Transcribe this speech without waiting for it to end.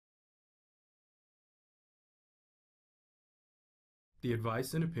The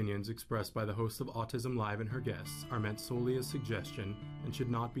advice and opinions expressed by the host of Autism Live and her guests are meant solely as suggestion and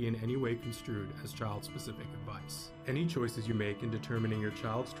should not be in any way construed as child-specific advice. Any choices you make in determining your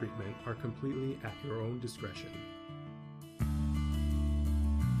child's treatment are completely at your own discretion.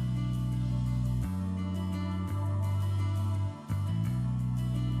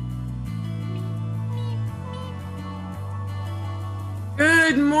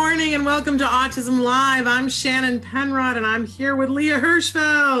 Good morning and welcome to Autism Live. I'm Shannon Penrod and I'm here with Leah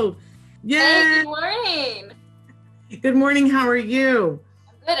Hirschfeld. Yay! Hey, good morning. Good morning. How are you?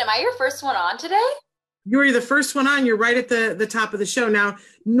 I'm good. Am I your first one on today? You're the first one on. You're right at the top of the show. Now,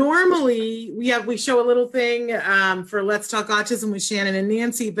 normally we show a little thing for Let's Talk Autism with Shannon and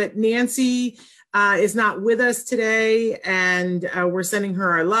Nancy, but Nancy is not with us today, and we're sending her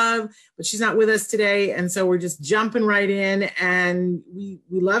our love, but she's not with us today, and so we're just jumping right in, and we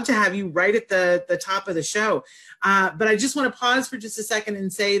love to have you right at the top of the show. But I just want to pause for just a second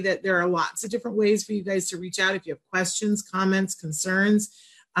and say that there are lots of different ways for you guys to reach out if you have questions, comments, concerns.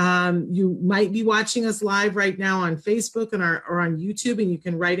 You might be watching us live right now on Facebook or on YouTube, and you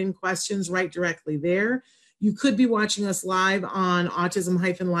can write in questions right directly there. You could be watching us live on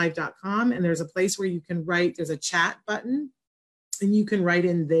autism-live.com, and there's a place where you can write, there's a chat button, and you can write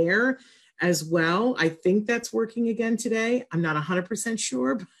in there as well. I think that's working again today. I'm not 100%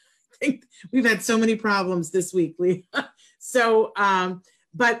 sure, but I think we've had so many problems this week, Lee. So,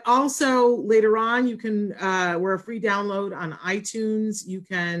 but also later on, you can, we're a free download on iTunes. You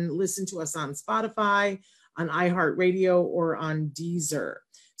can listen to us on Spotify, on iHeartRadio, or on Deezer.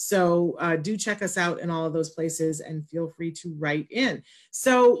 So do check us out in all of those places and feel free to write in.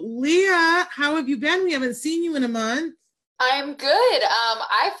 So Leah, how have you been? We haven't seen you in a month. I'm good.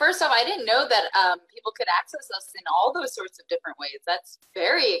 First off, I didn't know that people could access us in all those sorts of different ways. That's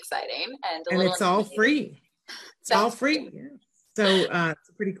very exciting. And it's all free. It's all free. Yeah. So it's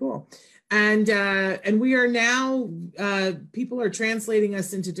pretty cool. And we are now, people are translating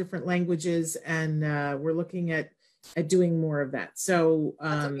us into different languages, and we're looking at doing more of that. So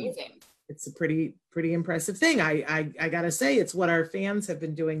that's amazing. It's a pretty impressive thing. I gotta say, it's what our fans have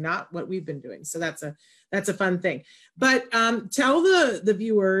been doing, not what we've been doing. So that's a fun thing. But tell the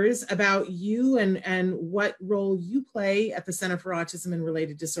viewers about you and what role you play at the Center for Autism and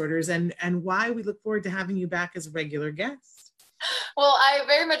Related Disorders, and why we look forward to having you back as a regular guest. Well, I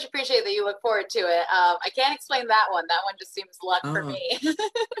very much appreciate that you look forward to it. I can't explain that one. That one just seems luck for me.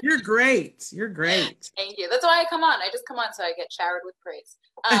 You're great. You're great. Thank you. That's why I come on. I just come on so I get showered with praise.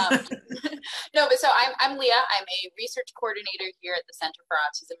 No, but so I'm Leah. I'm a research coordinator here at the Center for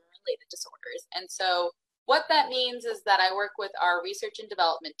Autism and Related Disorders. And so what that means is that I work with our research and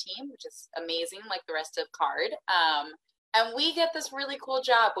development team, which is amazing, like the rest of CARD. And we get this really cool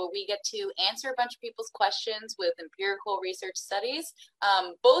job where we get to answer a bunch of people's questions with empirical research studies,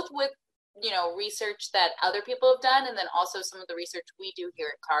 both with, research that other people have done, and then also some of the research we do here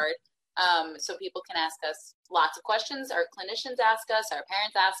at CARD. So people can ask us lots of questions. Our clinicians ask us, our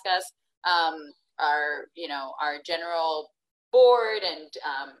parents ask us, our general board and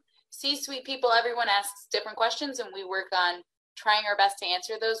C-suite people, everyone asks different questions, and we work on trying our best to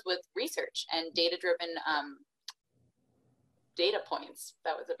answer those with research and data-driven data points.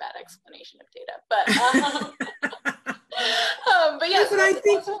 That was a bad explanation of data, but yeah. But I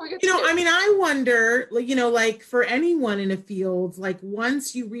think, I wonder, like for anyone in a field, like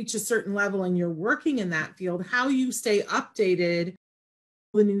once you reach a certain level and you're working in that field, how you stay updated,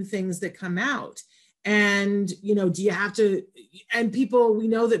 the new things that come out. And, do you have to, and people, we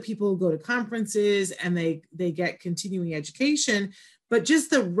know that people go to conferences and they get continuing education, but just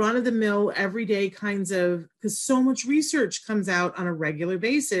the run-of-the-mill, everyday kinds of, because so much research comes out on a regular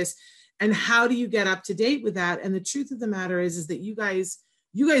basis, and how do you get up to date with that? And the truth of the matter is that you guys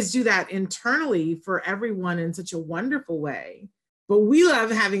do that internally for everyone in such a wonderful way. But we love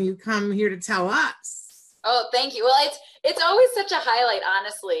having you come here to tell us. Oh, thank you. Well, it's always such a highlight,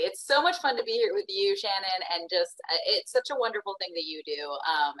 honestly. It's so much fun to be here with you, Shannon, and just it's such a wonderful thing that you do,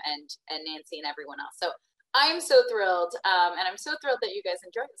 and Nancy and everyone else. So I'm so thrilled, and I'm so thrilled that you guys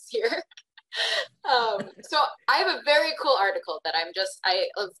enjoy this here. So I have a very cool article that I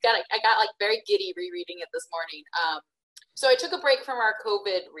got like very giddy rereading it this morning. So I took a break from our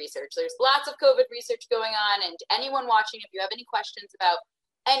COVID research. There's lots of COVID research going on, and anyone watching, if you have any questions about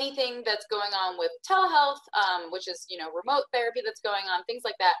anything that's going on with telehealth, which is, remote therapy that's going on, things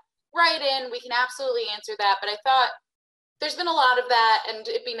like that, write in. We can absolutely answer that. But I thought there's been a lot of that, and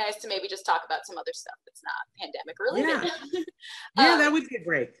it'd be nice to maybe just talk about some other stuff that's not pandemic related. Yeah, that would be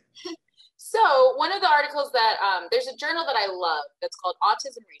great. So one of the articles that, there's a journal that I love that's called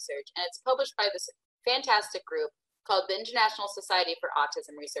Autism Research, and it's published by this fantastic group called the International Society for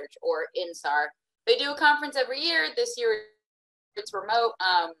Autism Research, or INSAR. They do a conference every year. This year it's remote.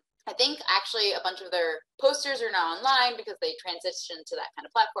 I think actually a bunch of their posters are now online because they transitioned to that kind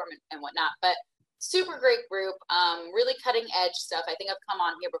of platform and whatnot. But super great group, really cutting edge stuff. I think I've come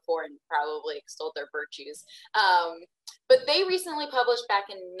on here before and probably extolled their virtues. But they recently published back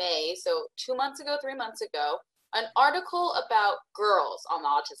in May, so 3 months ago, an article about girls on the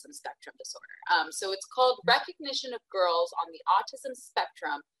autism spectrum disorder. So it's called Recognition of Girls on the Autism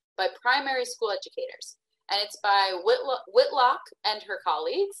Spectrum by Primary School Educators. And it's by Whitlock and her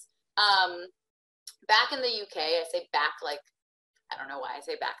colleagues. Back in the UK, I say back like, I don't know why I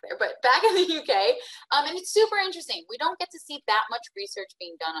say back there, but back in the UK. And it's super interesting. We don't get to see that much research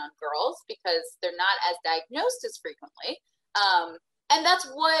being done on girls because they're not as diagnosed as frequently. And that's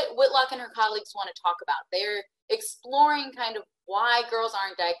what Whitlock and her colleagues want to talk about. They're exploring kind of why girls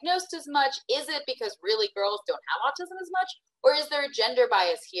aren't diagnosed as much. Is it because really girls don't have autism as much? Or is there a gender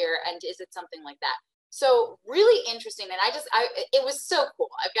bias here? And is it something like that? So really interesting. And it was so cool.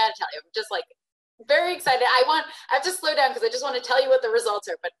 I've got to tell you, I'm just like very excited. I have to slow down because I just want to tell you what the results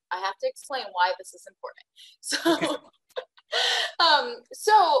are, but I have to explain why this is important. So,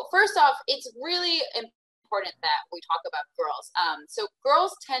 so first off, it's really important that we talk about girls. So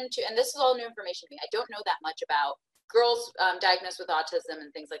girls tend to, and this is all new information to me. I don't know that much about girls diagnosed with autism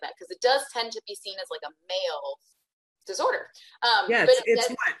and things like that, because it does tend to be seen as like a male disorder. Yeah,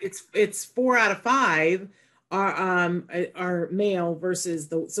 it's 4 out of 5 are male versus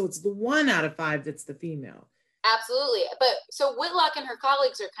so it's the 1 out of 5 that's the female. Absolutely. But so Whitlock and her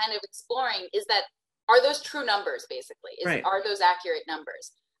colleagues are kind of exploring, are those true numbers basically? Right. Are those accurate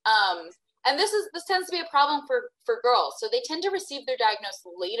numbers? And this tends to be a problem for girls. So they tend to receive their diagnosis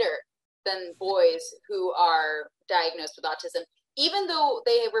later than boys who are diagnosed with autism, even though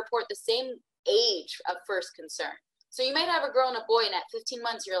they report the same age of first concern. So you might have a girl and a boy, and at 15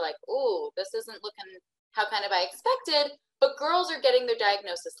 months, you're like, oh, this isn't looking how kind of I expected, but girls are getting their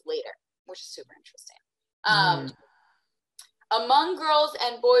diagnosis later, which is super interesting. Among girls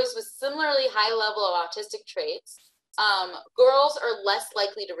and boys with similarly high level of autistic traits, girls are less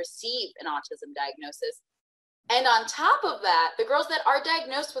likely to receive an autism diagnosis. And on top of that, the girls that are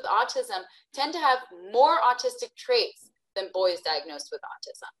diagnosed with autism tend to have more autistic traits than boys diagnosed with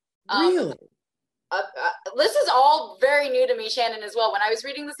autism. Really? This is all very new to me, Shannon, as well. When I was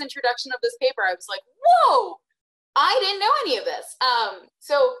reading this introduction of this paper, I was like, whoa, I didn't know any of this.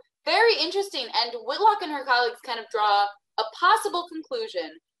 So very interesting. And Whitlock and her colleagues kind of draw a possible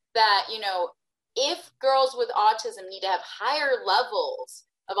conclusion that, if girls with autism need to have higher levels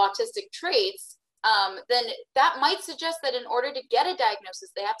of autistic traits, then that might suggest that in order to get a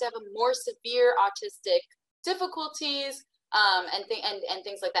diagnosis, they have to have a more severe autistic difficulties, and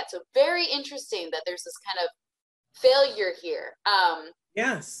things like that. So very interesting that there's this kind of failure here.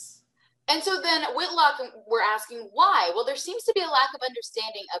 Yes. And so then Whitlock, we're asking why? Well, there seems to be a lack of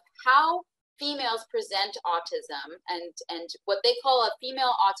understanding of how females present autism and what they call a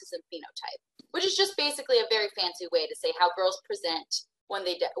female autism phenotype, which is just basically a very fancy way to say how girls present when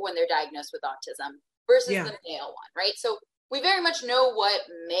they're diagnosed with autism versus the male one, right? So we very much know what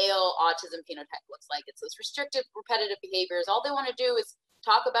male autism phenotype looks like. It's those restrictive, repetitive behaviors. All they want to do is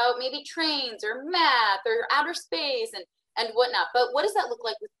talk about maybe trains or math or outer space and whatnot. But what does that look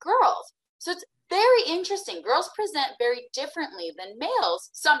like with girls? So it's very interesting. Girls present very differently than males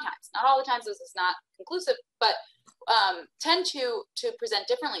sometimes. Not all the times, this is not conclusive, but tend to present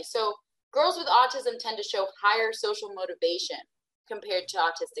differently. So girls with autism tend to show higher social motivation compared to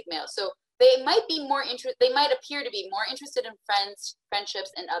autistic males. So they might be they might appear to be more interested in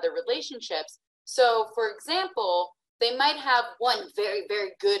friendships, and other relationships. So, for example, they might have one very,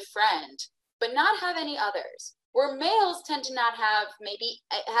 very good friend, but not have any others. Where males tend to not have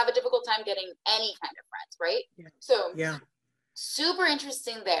a difficult time getting any kind of friends, right? Yeah. So, super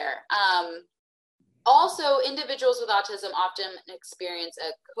interesting there. Also, individuals with autism often experience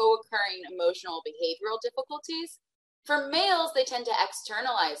a co-occurring emotional behavioral difficulties. For males, they tend to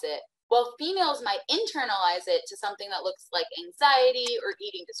externalize it, while females might internalize it to something that looks like anxiety or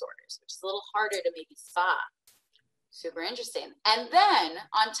eating disorders, which is a little harder to maybe spot. Super interesting. And then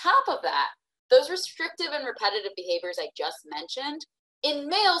on top of that, those restrictive and repetitive behaviors I just mentioned, in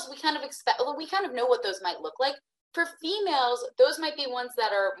males, we kind of know what those might look like. For females, those might be ones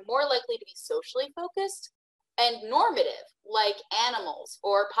that are more likely to be socially focused and normative, like animals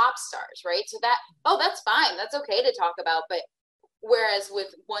or pop stars, right? So that's fine. That's okay to talk about, but whereas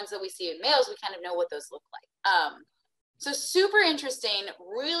with ones that we see in males, we kind of know what those look like. So super interesting,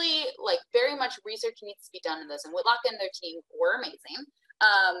 really very much research needs to be done in this. And Whitlock and their team were amazing.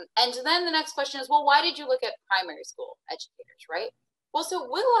 And then the next question is, well, why did you look at primary school educators, right? Well, so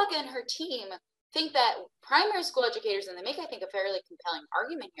Whitlock and her team think that primary school educators, and they make, I think, a fairly compelling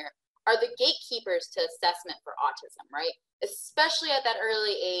argument here, are the gatekeepers to assessment for autism, right? Especially at that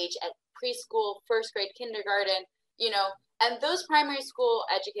early age, at preschool, first grade, kindergarten, and those primary school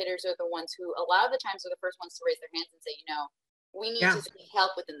educators are the ones who a lot of the times are the first ones to raise their hands and say, we need to seek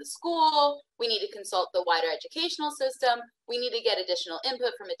help within the school. We need to consult the wider educational system. We need to get additional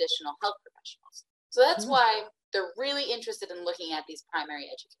input from additional health professionals. So that's why they're really interested in looking at these primary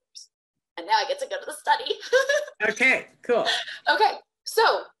educators. And now I get to go to the study. Okay, cool. Okay,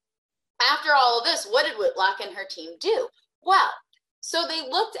 so after all of this, what did Whitlock and her team do? Well, so they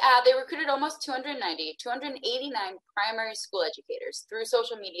recruited almost 289 primary school educators through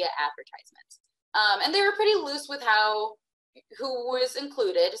social media advertisements. And they were pretty loose with who was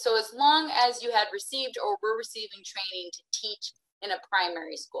included. So as long as you had received or were receiving training to teach in a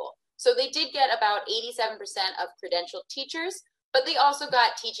primary school. So they did get about 87% of credentialed teachers, but they also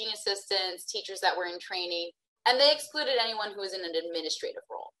got teaching assistants, teachers that were in training, and they excluded anyone who was in an administrative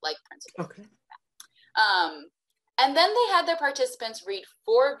role, like principals. Okay. And then they had their participants read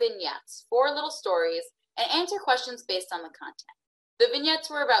 4 vignettes, 4 little stories, and answer questions based on the content. The vignettes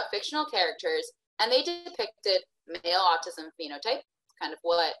were about fictional characters, and they depicted male autism phenotype, kind of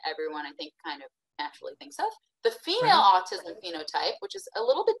what everyone, I think, kind of naturally thinks of. The female autism phenotype, which is a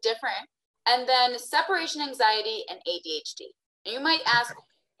little bit different, and then separation anxiety and ADHD. And you might ask,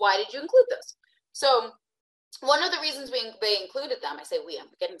 why did you include those? So one of the reasons they included them, I say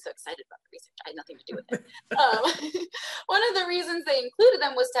I'm getting so excited about the research, I had nothing to do with it. One of the reasons they included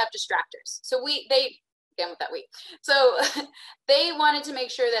them was to have distractors. So So they wanted to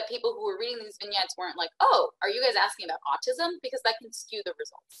make sure that people who were reading these vignettes weren't like, oh, are you guys asking about autism? Because that can skew the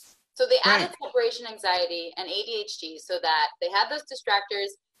results. So they added separation anxiety and ADHD so that they had those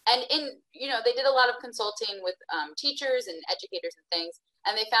distractors. And they did a lot of consulting with teachers and educators and things.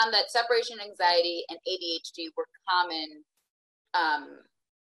 And they found that separation anxiety and ADHD were common, I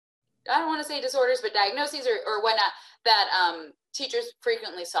don't want to say disorders, but diagnoses or whatnot that teachers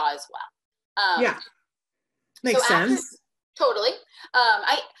frequently saw as well. Makes sense. Totally.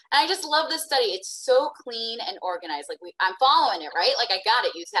 I just love this study. It's so clean and organized. Like I'm following it, right? Like I got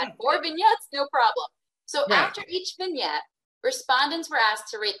it. You had 4 vignettes, no problem. So after each vignette, respondents were asked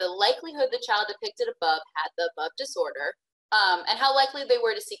to rate the likelihood the child depicted above had the above disorder, and how likely they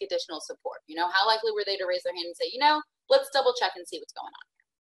were to seek additional support. How likely were they to raise their hand and say, let's double check and see what's going on here.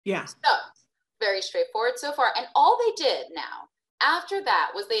 Yeah. So very straightforward so far. And all they did now, after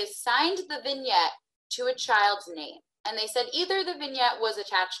that, was they assigned the vignette to a child's name. And they said either the vignette was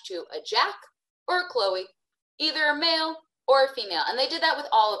attached to a Jack or a Chloe, either a male or a female. And they did that with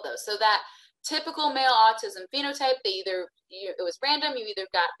all of those. So that typical male autism phenotype, it was random. You either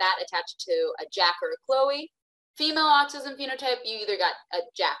got that attached to a Jack or a Chloe. Female autism phenotype, you either got a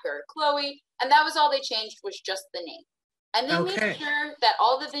Jack or a Chloe. And that was all they changed, was just the name. And they made sure that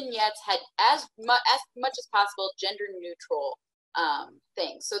all the vignettes had as much as possible gender neutral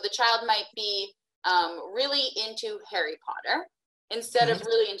things. So the child might be really into Harry Potter instead of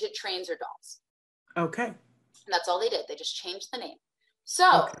really into trains or dolls. Okay. And that's all they did. They just changed the name.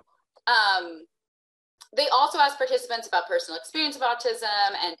 So they also asked participants about personal experience of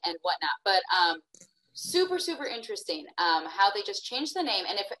autism and whatnot. But super, super interesting how they just changed the name.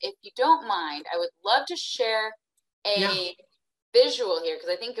 And if you don't mind, I would love to share a visual here because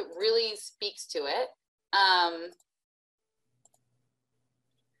I think it really speaks to it.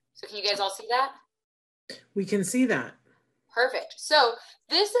 So can you guys all see that? We can see that. Perfect. So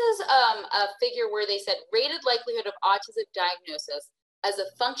this is a figure where they said rated likelihood of autism diagnosis as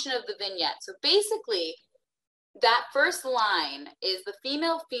a function of the vignette. So basically, that first line is the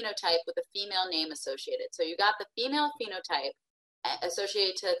female phenotype with a female name associated. So you got the female phenotype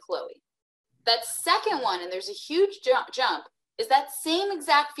associated to Chloe. That second one, and there's a huge jump, is that same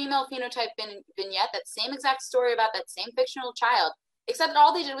exact female phenotype vignette, that same exact story about that same fictional child, except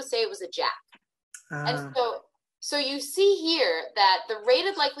all they did was say it was a Jack. And so you see here that the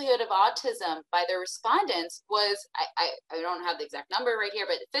rated likelihood of autism by the respondents was, I don't have the exact number right here,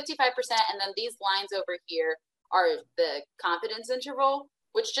 but 55%. And then these lines over here are the confidence interval,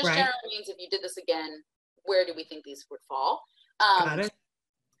 which just generally means if you did this again, where do we think these would fall? Got it.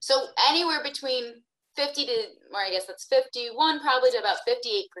 So anywhere between 50 to, or I guess that's 51, probably to about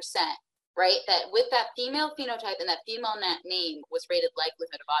 58%, right? That with that female phenotype and that female name was rated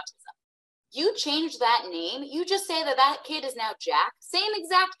likelihood of autism. You change that name, you just say that that kid is now Jack, same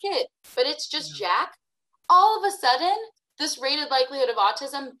exact kid, but it's just Jack. All of a sudden, this rated likelihood of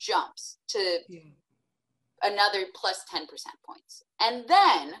autism jumps to another plus 10% points. And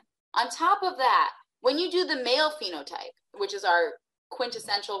then on top of that, when you do the male phenotype, which is our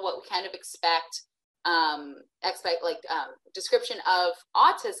quintessential, what we kind of expect description of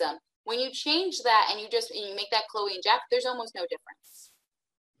autism, when you change that and you make that Chloe and Jack, there's almost no difference.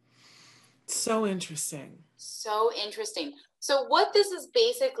 So interesting. So interesting. So what this is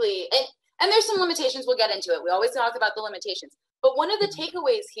basically, and there's some limitations, we'll get into it. We always talk about the limitations. But one of the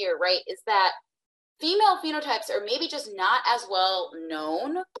takeaways here, right, is that female phenotypes are maybe just not as well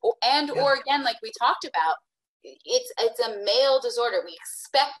known, or again, like we talked about, it's a male disorder. We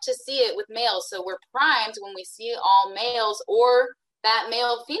expect to see it with males, so we're primed when we see all males or that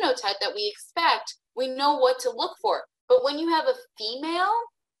male phenotype that we expect, we know what to look for. But when you have a female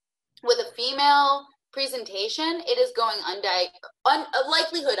with a female presentation, it is going a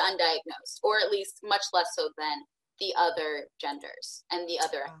likelihood undiagnosed, or at least much less so than the other genders and the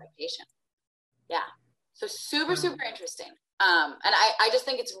other expectation. Yeah. So super interesting. And I just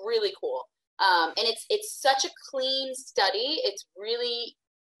think it's really cool. And it's such a clean study. It's really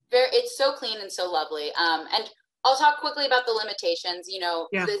it's so clean and so lovely. And I'll talk quickly about the limitations.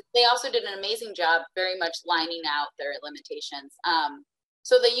 They also did an amazing job very much lining out their limitations.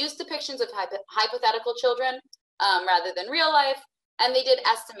 So they used depictions of hypothetical children rather than real life. And they did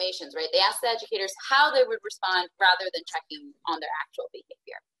estimations, right? They asked the educators how they would respond rather than checking on their actual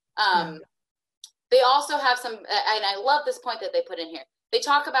behavior. They also have some, and I love this point that they put in here. They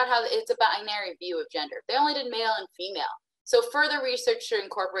talk about how it's a binary view of gender. They only did male and female. So further research to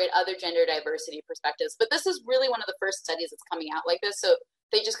incorporate other gender diversity perspectives. But this is really one of the first studies that's coming out like this. So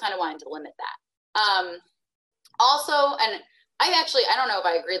they just kind of wanted to limit that. Also, and I don't know if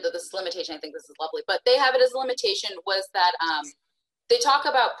I agree that this is limitation. I think this is lovely, but they have it as a limitation was that they talk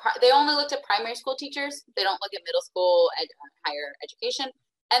about, they only looked at primary school teachers. They don't look at middle school and higher education.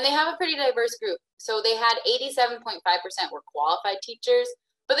 And they have a pretty diverse group. So they had 87.5% were qualified teachers,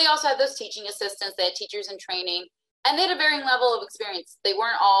 but they also had those teaching assistants. They had teachers in training, and they had a varying level of experience. They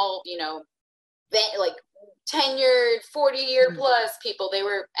weren't all, like tenured 40-year plus people. They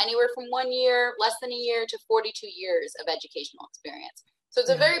were anywhere from 1 year, less than a year, to 42 years of educational experience. So it's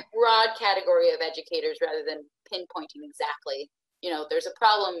a very broad category of educators rather than pinpointing exactly, there's a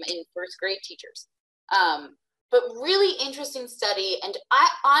problem in first grade teachers. But really interesting study. And I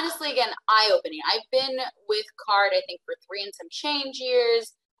honestly, again, eye-opening. I've been with CARD, I think, for 3 and some change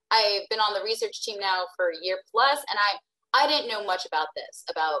years. I've been on the research team now for a year plus, and I didn't know much about this,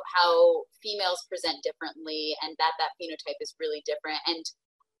 about how females present differently and that phenotype is really different. And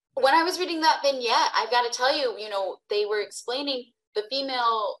when I was reading that vignette, I've got to tell you, they were explaining the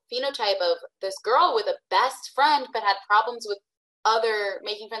female phenotype of this girl with a best friend but had problems with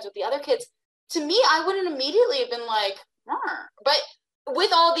making friends with the other kids. To me, I wouldn't immediately have been like, but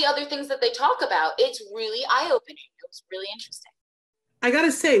with all the other things that they talk about, it's really eye-opening. It was really interesting. I got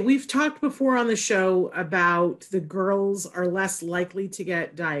to say, we've talked before on the show about the girls are less likely to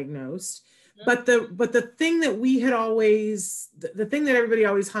get diagnosed. Mm-hmm. But the thing that we had always, the thing that everybody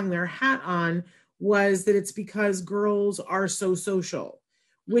always hung their hat on was that it's because girls are so social,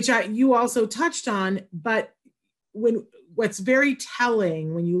 which you also touched on. But what's very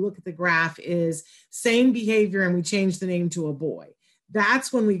telling when you look at the graph is same behavior and we change the name to a boy.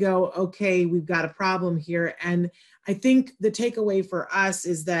 That's when we go, okay, we've got a problem here. And I think the takeaway for us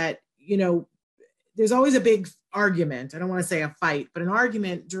is that, there's always a big argument. I don't want to say a fight, but an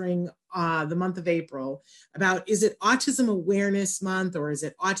argument during the month of April about, is it Autism Awareness Month, or is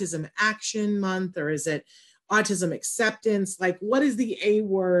it Autism Action Month, or is it autism acceptance? Like, what is the A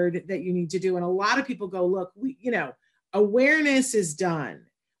word that you need to do? And a lot of people go, look, awareness is done.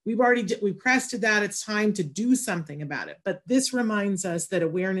 We've crested that. It's time to do something about it. But this reminds us that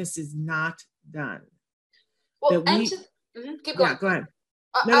awareness is not done. Well, keep going. Yeah, go ahead.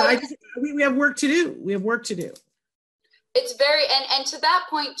 We have work to do. We have work to do. It's very, and to that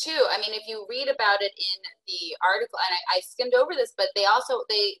point too, I mean, if you read about it in the article, and I skimmed over this, but they also,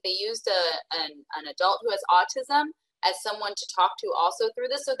 they used an adult who has autism as someone to talk to also through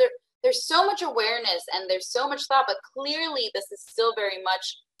this. So there's so much awareness and there's so much thought, but clearly this is still very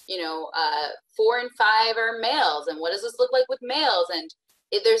much, 4 and 5 are males. And what does this look like with males? And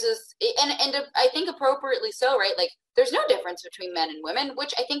there's this, and I think appropriately so, right? Like, there's no difference between men and women,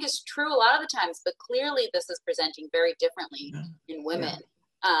 which I think is true a lot of the times, but clearly this is presenting very differently in women.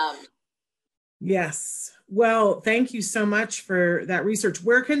 Yeah. Yes. Well, thank you so much for that research.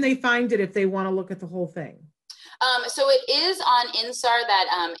 Where can they find it if they want to look at the whole thing? So it is on INSAR,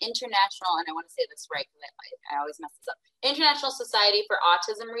 that international, and I want to say this right because I always mess this up, International Society for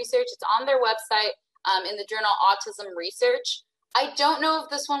Autism Research. It's on their website in the journal Autism Research. I don't know if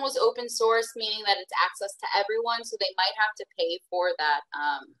this one was open source, meaning that it's access to everyone. So they might have to pay for that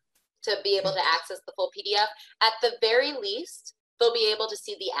to be able to access the full PDF. At the very least, they'll be able to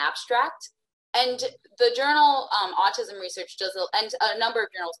see the abstract. And the journal Autism Research does, and a number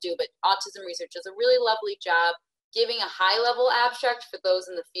of journals do, but Autism Research does a really lovely job giving a high-level abstract for those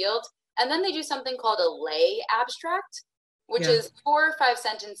in the field. And then they do something called a lay abstract, which is 4 or 5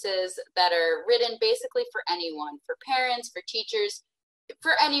 sentences that are written basically for anyone, for parents, for teachers,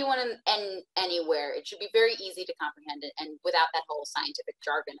 for anyone and anywhere. It should be very easy to comprehend it, and without that whole scientific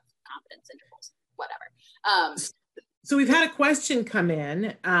jargon of confidence intervals, whatever. So we've had a question come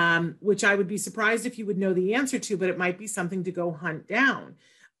in, which I would be surprised if you would know the answer to, but it might be something to go hunt down.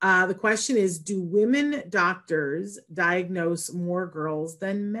 The question is, do women doctors diagnose more girls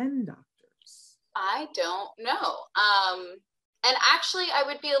than men doctors? I don't know. And actually, I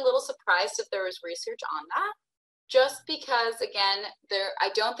would be a little surprised if there was research on that, just because, again, I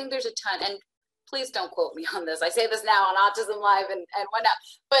don't think there's a ton, and please don't quote me on this. I say this now on Autism Live and whatnot,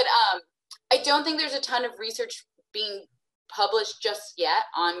 but I don't think there's a ton of research being published just yet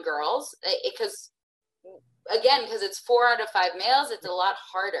on girls, because it's 4 out of 5 males, it's a lot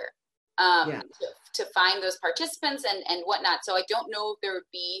harder to find those participants and whatnot. So I don't know if there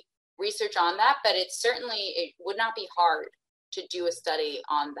would be research on that, but it would not be hard to do a study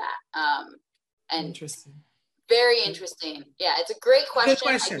on that. And interesting. Very interesting. Yeah, it's a great question. Good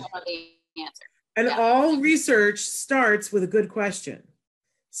question. I don't know the answer. And all research starts with a good question.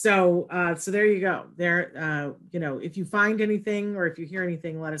 So there you go. There, if you find anything or if you hear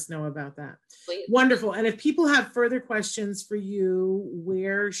anything, let us know about that. Please. Wonderful. And if people have further questions for you,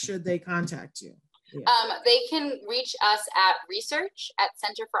 where should they contact you? Yeah. They can reach us at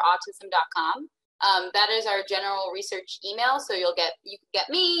research@centerforautism.com. That is our general research email. So you could get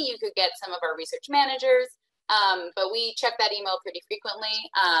me, you could get some of our research managers, but we check that email pretty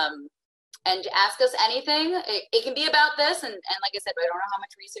frequently. And ask us anything. It can be about this, and like I said, I don't know how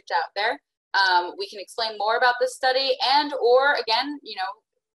much research out there. We can explain more about this study, or again,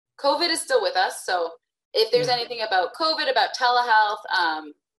 COVID is still with us. So if there's anything about COVID, about telehealth,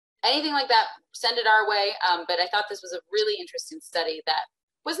 anything like that, send it our way. But I thought this was a really interesting study that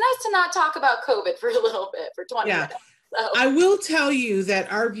was nice to not talk about COVID for a little bit, for 20 minutes. So. I will tell you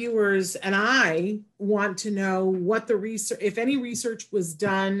that our viewers and I want to know what the research, if any research was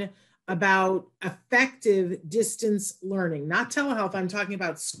done about effective distance learning, not telehealth. I'm talking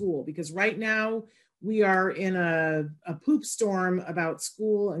about school, because right now we are in a poop storm about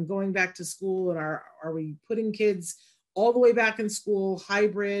school and going back to school. And are we putting kids all the way back in school,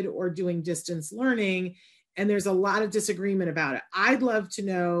 hybrid, or doing distance learning? And there's a lot of disagreement about it. I'd love to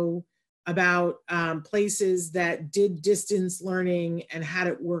know about places that did distance learning and had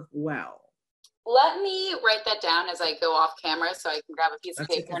it work well. Let me write that down as I go off camera so I can grab a piece of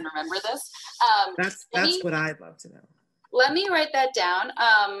paper and remember this. That's what I'd love to know. Let me write that down.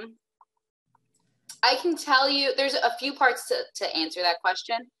 I can tell you, there's a few parts to answer that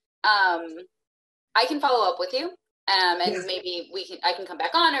question. I can follow up with you, and maybe I can come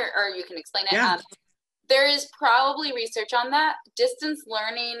back on, or you can explain it. Yeah. There is probably research on that. Distance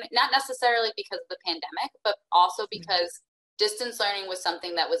learning, not necessarily because of the pandemic, but also because distance learning was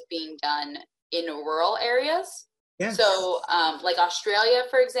something that was being done in rural areas. Yes. So like Australia,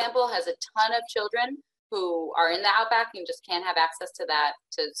 for example, has a ton of children who are in the outback and just can't have access to that,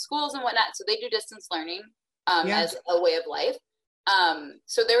 to schools and whatnot. So they do distance learning as a way of life.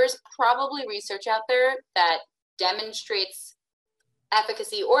 So there is probably research out there that demonstrates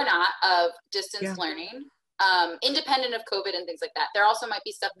efficacy or not of distance learning, independent of COVID and things like that. There also might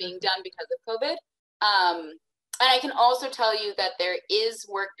be stuff being done because of COVID. And I can also tell you that there is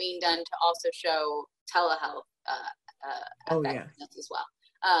work being done to also show telehealth effectiveness as well.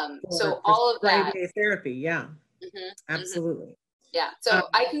 So all of that. Therapy, absolutely. Mm-hmm. Yeah, so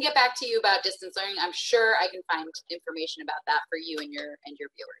I can get back to you about distance learning. I'm sure I can find information about that for you and your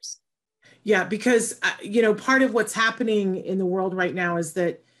viewers. Yeah, because, part of what's happening in the world right now is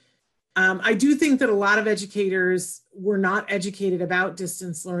that I do think that a lot of educators were not educated about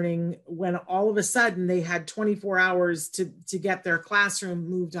distance learning when all of a sudden they had 24 hours to get their classroom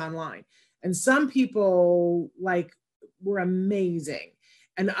moved online. And some people were amazing,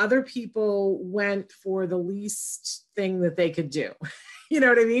 and other people went for the least thing that they could do. You know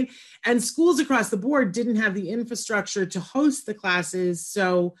what I mean? And schools across the board didn't have the infrastructure to host the classes.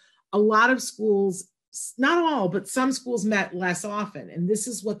 So a lot of schools, not all, but some schools met less often. And this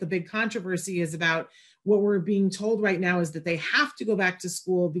is what the big controversy is about. What we're being told right now is that they have to go back to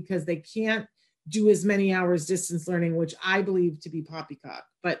school because they can't do as many hours distance learning, which I believe to be poppycock.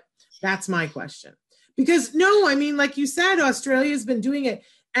 But that's my question. Because no, I mean, like you said, Australia's been doing it.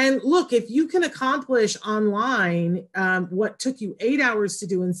 And look, if you can accomplish online what took you 8 hours to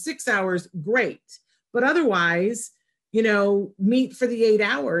do in 6 hours, great. But otherwise, you know, meet for the 8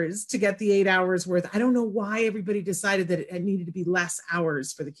 hours to get the 8 hours worth. I don't know why everybody decided that it needed to be less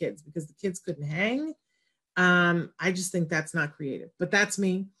hours for the kids, because the kids couldn't hang. I just think that's not creative, but that's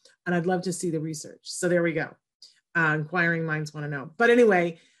me. And I'd love to see the research. So there we go. Inquiring minds want to know. But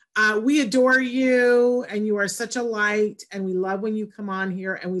anyway, we adore you, and you are such a light, and we love when you come on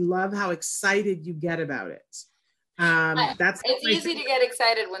here, and we love how excited you get about it. It's easy to get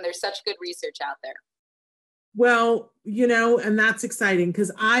excited when there's such good research out there. Well, you know, and that's exciting,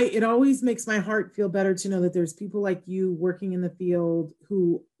 because it always makes my heart feel better to know that there's people like you working in the field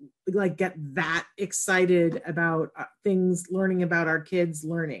who like get that excited about things, learning about our kids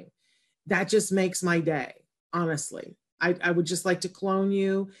learning. That just makes my day, honestly. I would just like to clone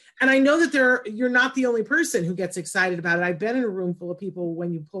you. And I know that you're not the only person who gets excited about it. I've been in a room full of people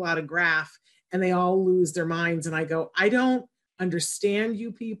when you pull out a graph and they all lose their minds. And I go, I don't understand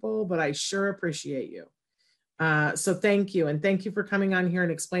you people, but I sure appreciate you. So thank you. And thank you for coming on here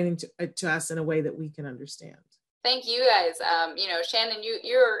and explaining to us in a way that we can understand. Thank you guys. You know, Shannon,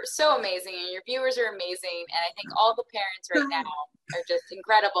 you're so amazing, and your viewers are amazing. And I think all the parents right now are just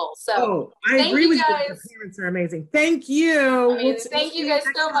incredible. So I agree with guys. You. The parents are amazing. Thank you. Thank you guys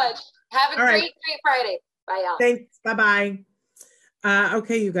so much. Have a great Friday. Bye, y'all. Thanks. Bye-bye.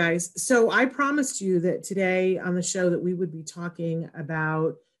 Okay, you guys. So I promised you that today on the show that we would be talking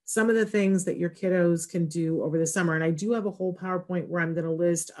about some of the things that your kiddos can do over the summer. And I do have a whole PowerPoint where I'm going to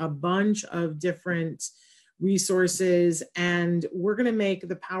list a bunch of different resources, and we're going to make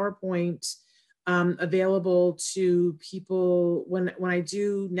the PowerPoint available to people when I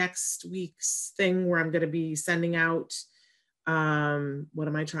do next week's thing, where I'm going to be sending out, what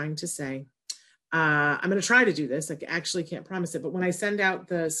am I trying to say? I'm going to try to do this. I actually can't promise it, but when I send out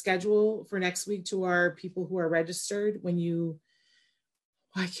the schedule for next week to our people who are registered,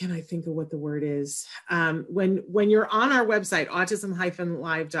 why can't I think of what the word is? When you're on our website,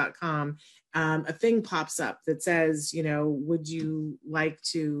 autism-live.com, a thing pops up that says, you know, would you like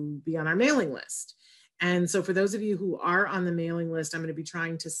to be on our mailing list? And so for those of you who are on the mailing list, I'm going to be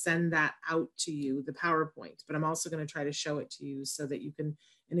trying to send that out to you, the PowerPoint, but I'm also going to try to show it to you so that you can,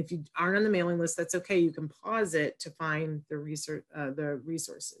 and if you aren't on the mailing list, that's okay. You can pause it to find the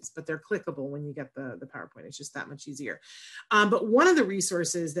resources, but they're clickable when you get the PowerPoint. It's just that much easier. But one of the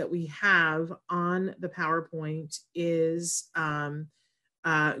resources that we have on the PowerPoint is,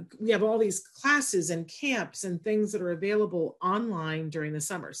 we have all these classes and camps and things that are available online during the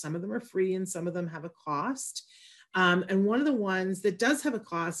summer. Some of them are free and some of them have a cost. And one of the ones that does have a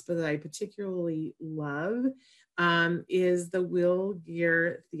cost, but that I particularly love, is the Will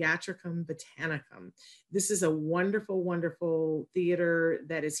Geer Theatricum Botanicum. This is a wonderful, wonderful theater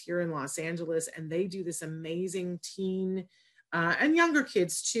that is here in Los Angeles, and they do this amazing teen and younger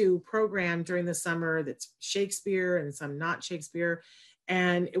kids too program during the summer that's Shakespeare and some not Shakespeare.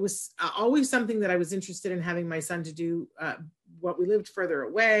 And it was always something that I was interested in having my son to do. What we lived further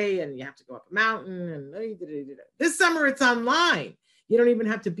away, and you have to go up a mountain, and this summer it's online. You don't even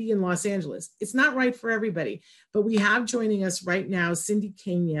have to be in Los Angeles. It's not right for everybody, but we have joining us right now, Cindy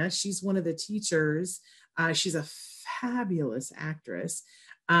Kenya. She's one of the teachers. She's a fabulous actress.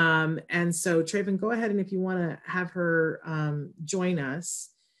 And so Traven, go ahead. And if you want to have her join us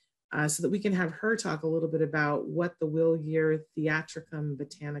so that we can have her talk a little bit about what the Will Geer Theatricum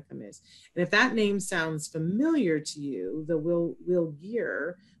Botanicum is. And if that name sounds familiar to you, the Will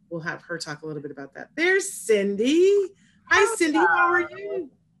Geer, we'll have her talk a little bit about that. There's Cindy. Hi, Cindy. How are you?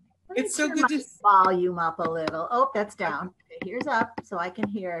 It's so good to volume up a little. Oh, that's down. Okay, here's up so I can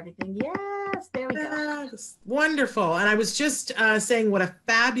hear everything. Yes, there we go. Wonderful. And I was just saying what a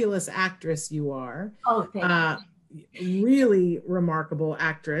fabulous actress you are. Oh, thank you. Really remarkable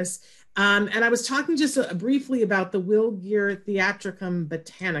actress. And I was talking just briefly about the Will Geer Theatricum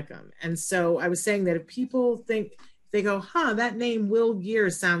Botanicum. And so I was saying that if people think, they go, that name Will Geer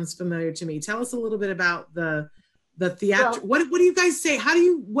sounds familiar to me. Tell us a little bit about the theater. Well, what do you guys say?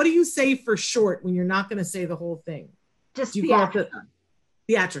 What do you say for short when you're not going to say the whole thing? Just theatricum.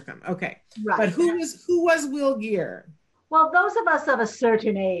 Theatricum. Okay. Right. But who was Will Geer? Well, those of us of a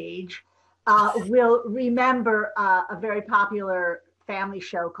certain age will remember a very popular family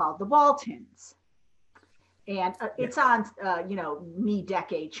show called The Waltons. And it's on, Me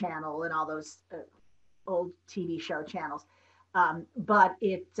Decade Channel and all those old TV show channels. But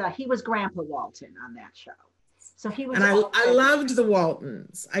he was Grandpa Walton on that show. So he was. And I loved the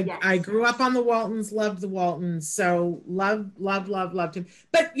Waltons. Yes. I grew up on the Waltons, loved the Waltons. So loved him.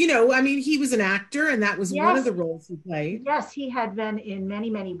 But, you know, I mean, he was an actor and that was one of the roles he played. Yes, he had been in many,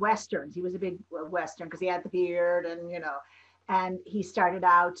 many Westerns. He was a big Western because he had the beard and, you know, and he started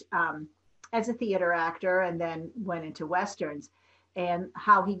out as a theater actor and then went into Westerns. And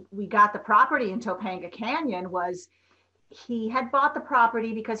how we got the property in Topanga Canyon was he had bought the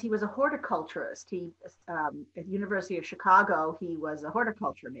property because he was a horticulturist. He at the University of Chicago, he was a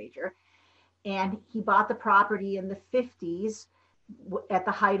horticulture major, and he bought the property in the 50s at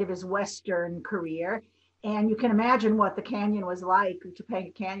the height of his Western career. And you can imagine what the canyon was like,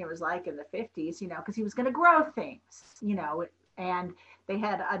 Topanga Canyon was like in the 50s, you know, because he was going to grow things, you know, and they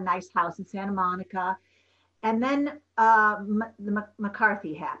had a nice house in Santa Monica. And then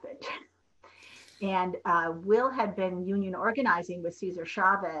McCarthy happened. And Will had been union organizing with Cesar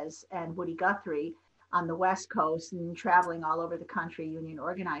Chavez and Woody Guthrie on the West Coast and traveling all over the country union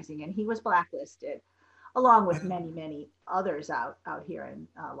organizing. And he was blacklisted, along with many, many others out here in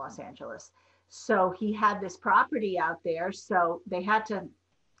Los Angeles. So he had this property out there. So they had to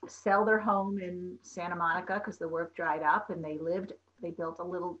sell their home in Santa Monica because the work dried up, and they built a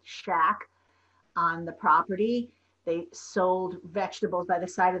little shack on the property. They sold vegetables by the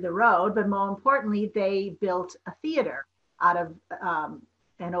side of the road, but more importantly, they built a theater out of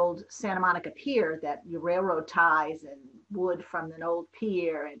an old Santa Monica pier that your railroad ties and wood from an old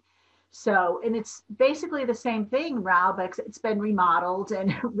pier. And so, and it's basically the same thing, Rao, but it's been remodeled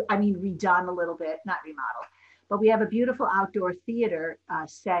and I mean, redone a little bit, not remodeled, but we have a beautiful outdoor theater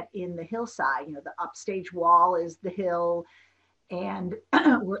set in the hillside. You know, the upstage wall is the hill, and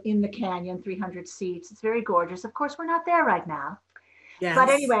we're in the canyon, 300 seats. It's very gorgeous. Of course, we're not there right now. Yes. But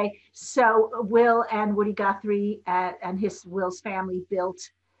anyway, so Will and Woody Guthrie and Will's family built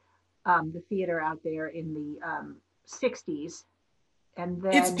the theater out there in the 60s. And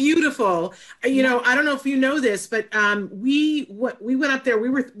then, it's beautiful. You know, I don't know if you know this, but we went up there.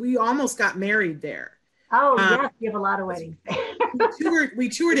 We almost got married there. Oh, yes, you have a lot of weddings. we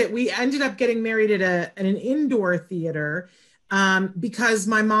toured it. We ended up getting married at an indoor theater. Because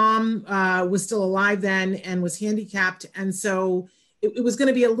my mom was still alive then and was handicapped. And so it was going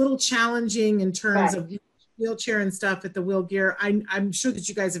to be a little challenging in terms of wheelchair and stuff at the Will Gear. I'm sure that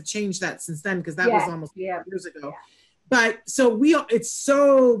you guys have changed that since then, because that was almost years ago. Yeah. But so it's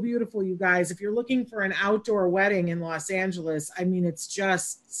so beautiful, you guys. If you're looking for an outdoor wedding in Los Angeles, I mean, it's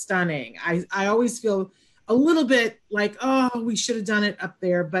just stunning. I always feel a little bit like, oh, we should have done it up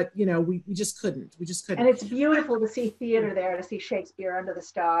there, but you know, we just couldn't. And it's beautiful to see theater there, to see Shakespeare Under the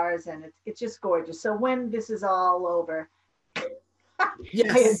Stars, and it's just gorgeous. So when this is all over,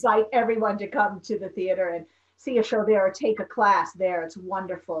 yes. I invite everyone to come to the theater and see a show there or take a class there. It's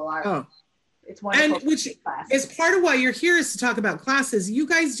wonderful. It's wonderful. And which is part of why you're here, is to talk about classes. You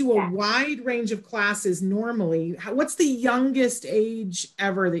guys do a wide range of classes normally. What's the youngest age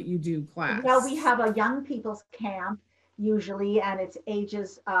ever that you do class? Well, we have a young people's camp usually, and it's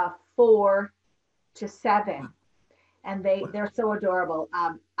ages 4 to 7. And they're so adorable.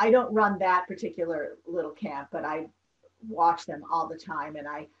 I don't run that particular little camp, but I watch them all the time. And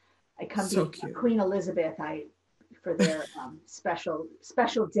I come to Queen Elizabeth. For their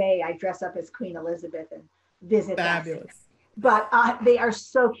special day, I dress up as Queen Elizabeth and visit them. But they are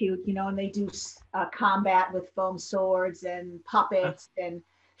so cute, you know, and they do combat with foam swords and puppets and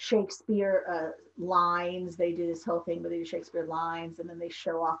Shakespeare lines. They do this whole thing where they do Shakespeare lines, and then they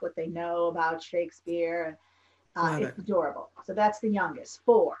show off what they know about Shakespeare. It's adorable. So that's the youngest,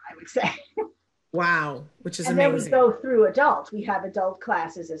 4, I would say. Wow, which is amazing. And then we go through adult. We have adult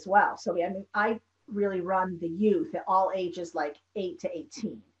classes as well. So I really run the youth at all ages, like 8 to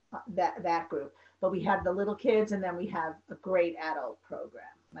 18, that group. But we have the little kids, and then we have a great adult program.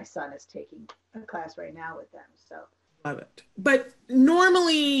 My son is taking a class right now with them. So love it. But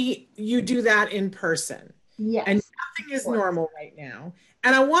normally you do that in person. Yes. And nothing is normal right now.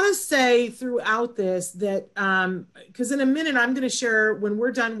 And I want to say throughout this that, because in a minute I'm going to share, when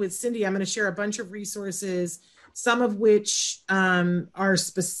we're done with Cindy, I'm going to share a bunch of resources, some of which are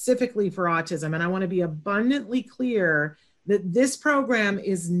specifically for autism. And I want to be abundantly clear that this program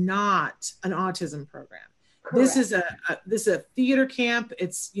is not an autism program. Correct. This is a theater camp.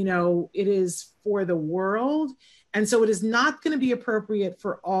 It's, you know, it is for the world. And so it is not going to be appropriate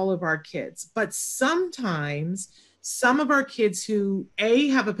for all of our kids. But sometimes some of our kids who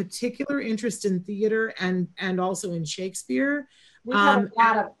have a particular interest in theater and also in Shakespeare. We have a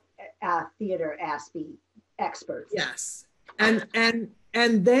lot of theater experts. Yes. And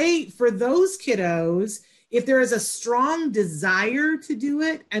they, for those kiddos, if there is a strong desire to do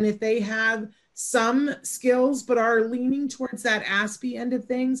it, and if they have some skills, but are leaning towards that Aspie end of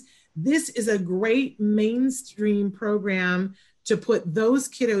things, this is a great mainstream program to put those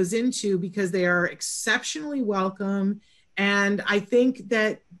kiddos into, because they are exceptionally welcome. And I think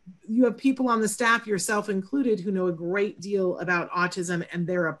that you have people on the staff, yourself included, who know a great deal about autism, and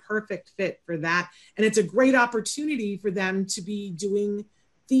they're a perfect fit for that. And it's a great opportunity for them to be doing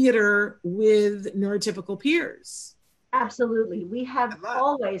theater with neurotypical peers. Absolutely. We have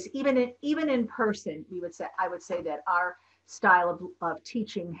always, even in person, I would say that our style of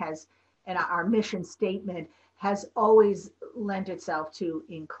teaching has, and our mission statement has always lent itself to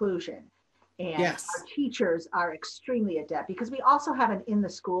inclusion. And yes, our teachers are extremely adept, because we also have an in the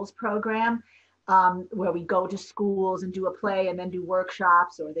schools program where we go to schools and do a play and then do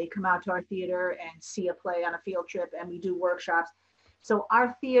workshops, or they come out to our theater and see a play on a field trip and we do workshops. So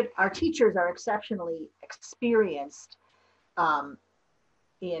our teachers are exceptionally experienced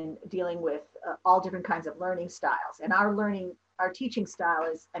in dealing with all different kinds of learning styles. And our teaching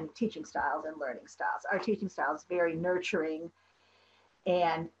style is, and teaching styles and learning styles, our teaching style is very nurturing.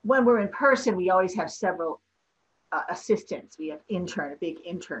 And when we're in person, we always have several assistants. We have a big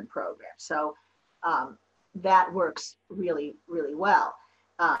intern program. So that works really, really well.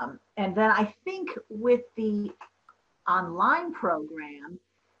 And then I think with the online program,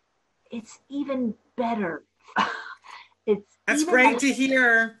 it's even better. That's great to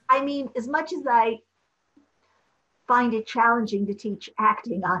hear. I mean, as much as I find it challenging to teach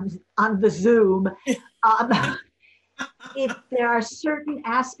acting on the Zoom, if there are certain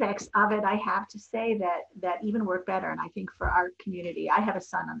aspects of it, I have to say that even work better. And I think for our community, I have a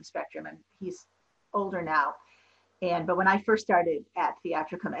son on the spectrum, and he's older now. But when I first started at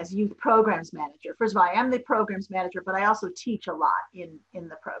Theatricum as youth programs manager, first of all, I am the programs manager, but I also teach a lot in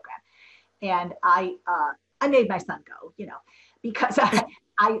the program. And I made my son go, because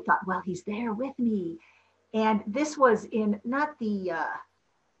I thought, well, he's there with me. And this was in not the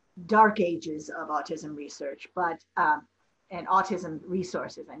dark ages of autism research, but and autism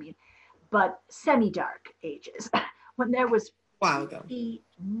resources, but semi-dark ages, when there was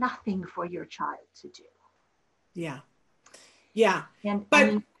nothing for your child to do. Yeah.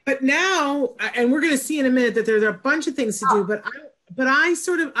 But now, and we're going to see in a minute that there's a bunch of things to do, but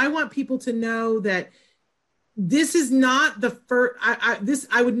I want people to know that this is not the first.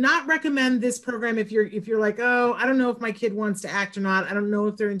 I would not recommend this program if you're like, oh, I don't know if my kid wants to act or not. I don't know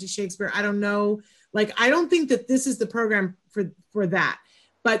if they're into Shakespeare. I don't know. Like, I don't think that this is the program for that.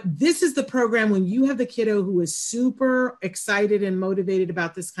 But this is the program when you have the kiddo who is super excited and motivated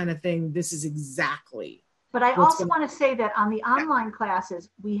about this kind of thing. This is exactly. But I also want to say that on the online classes,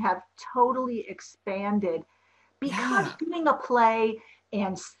 we have totally expanded, because doing a play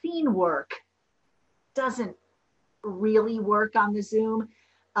and scene work doesn't really work on the Zoom.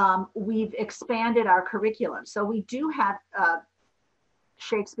 We've expanded our curriculum. So we do have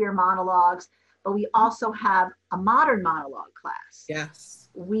Shakespeare monologues, but we also have a modern monologue class. Yes.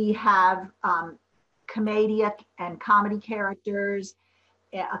 We have commedia and comedy characters,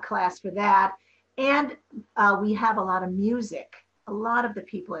 a class for that. And we have a lot of music. A lot of the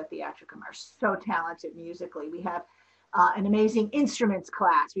people at Theatricum are so talented musically. We have an amazing instruments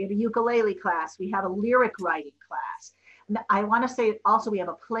class. We have a ukulele class. We have a lyric writing class. I want to say also we have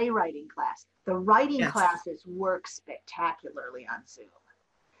a playwriting class. The writing classes work spectacularly on Zoom.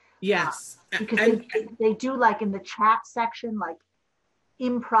 Yes. Because they do, like in the chat section, like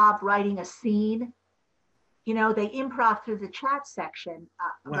improv writing a scene. They improv through the chat section,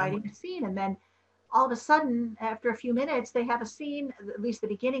 writing a scene, and then all of a sudden, after a few minutes, they have a scene, at least the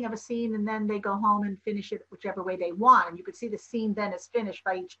beginning of a scene, and then they go home and finish it whichever way they want. And you could see the scene then is finished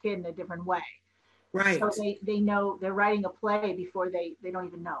by each kid in a different way. Right. So they know they're writing a play before they don't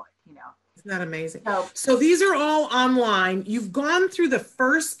even know it, Isn't that amazing? So these are all online. You've gone through the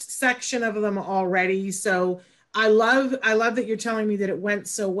first section of them already. So I love that you're telling me that it went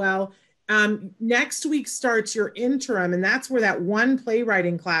so well. Next week starts your interim, and that's where that one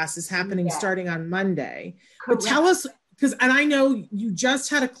playwriting class is happening starting on Monday. Correct. But tell us, and I know you just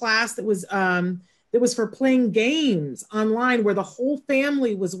had a class that was for playing games online where the whole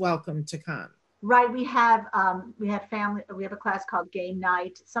family was welcome to come. Right. We have family. We have a class called Game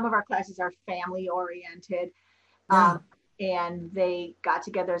Night. Some of our classes are family oriented, and they got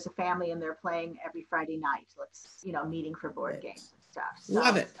together as a family and they're playing every Friday night. Meeting for board games and stuff. So,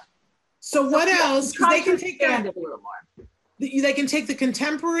 love it. So what else? They can take that a little more. They can take the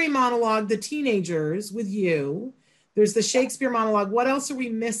contemporary monologue, the teenagers with you. There's the Shakespeare monologue. What else are we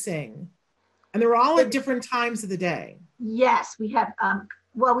missing? And they're all at different times of the day. Yes, we have.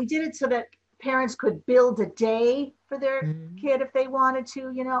 We did it so that parents could build a day for their kid if they wanted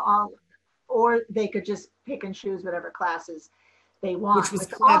to, or they could just pick and choose whatever classes they want, Which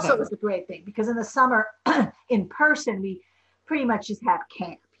was also clever. is a great thing, because in the summer in person, we pretty much just have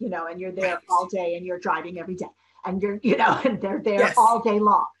camp, you know, and you're there all day and you're driving every day and you're, you know, and they're there Yes. all day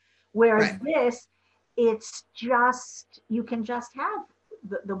long. Whereas Right. this, it's just, you can just have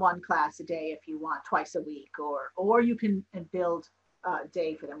the one class a day if you want, twice a week, or you can build a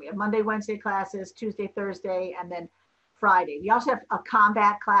day for them. We have Monday, Wednesday classes, Tuesday, Thursday, and then Friday. We also have a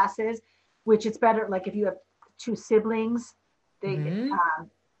combat classes, which it's better, like if you have two siblings, they Mhm.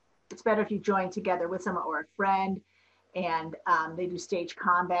 it's better if you join together with someone or a friend, and they do stage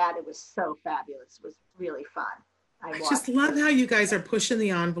combat. It was so fabulous. It was really fun. I just love how you guys are pushing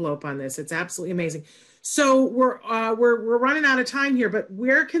the envelope on this. It's absolutely amazing. So we're running out of time here, but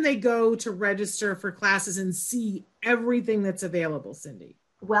where can they go to register for classes and see everything that's available, Cindy?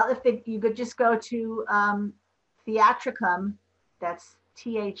 Well, if you could just go to Theatricum, that's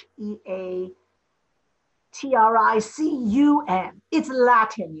TheaTricum. It's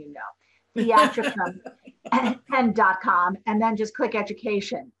Latin, you know. Theatricum.com, and then just click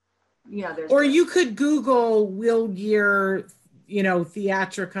education. You know, or you could Google Will Gear, you know,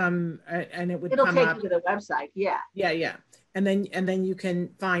 Theatricum, and it'll come take up. you to the website. Yeah. Yeah. And then you can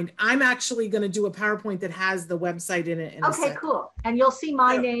find. I'm actually going to do a PowerPoint that has the website in it. Okay, cool. And you'll see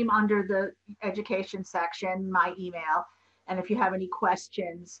my name under the education section, my email. And if you have any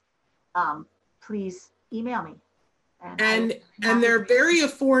questions, please email me. And they're very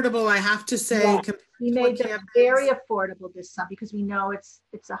affordable, I have to say. Yeah. We made them very affordable this summer because we know it's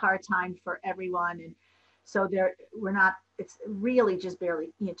a hard time for everyone, and so it's really just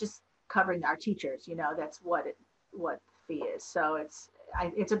barely, you know, just covering our teachers. You know, that's what the fee is. So it's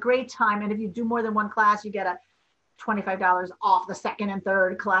a great time, and if you do more than one class, you get a $25 off the second and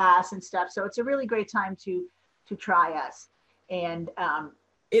third class and stuff. So it's a really great time to try us. And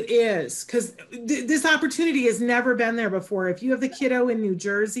it is, because this opportunity has never been there before. If you have the kiddo in New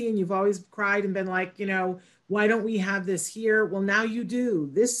Jersey and you've always cried and been like, you know, why don't we have this here? Well, now you do.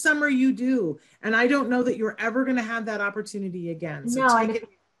 This summer you do. And I don't know that you're ever going to have that opportunity again. So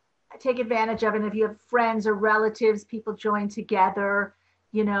take advantage of it. And if you have friends or relatives, people join together,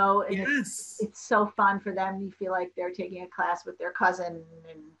 you know, and yes, it's so fun for them. You feel like they're taking a class with their cousin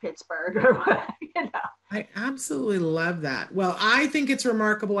in Pittsburgh or whatever, you know. I absolutely love that. Well, I think it's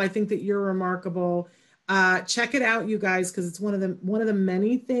remarkable. I think that you're remarkable. Check it out, you guys, because it's one of the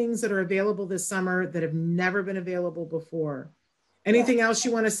many things that are available this summer that have never been available before. Anything else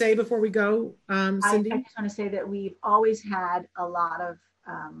you want to say before we go, Cindy? I just want to say that we've always had a lot of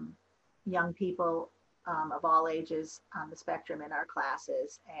young people of all ages on the spectrum in our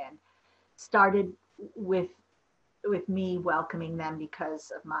classes, and started with me welcoming them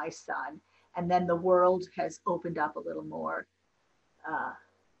because of my son. And then the world has opened up a little more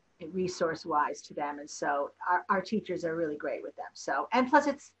resource-wise to them. And so our teachers are really great with them. So, and plus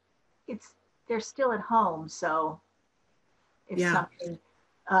they're still at home. So it's something,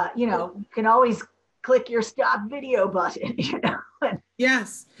 you know, you can always click your stop video button, you know, and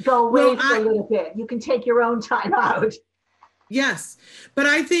go away for a little bit. You can take your own time out. Yes. But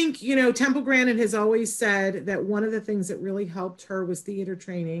I think, you know, Temple Grandin has always said that one of the things that really helped her was theater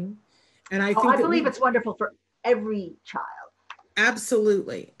training. And I believe it's wonderful for every child.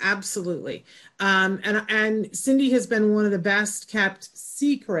 Absolutely. Absolutely. And Cindy has been one of the best kept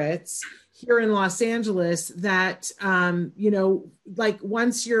secrets here in Los Angeles that, you know, like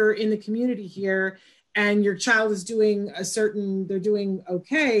once you're in the community here and your child is doing they're doing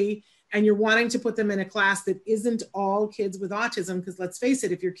okay, and you're wanting to put them in a class that isn't all kids with autism, because let's face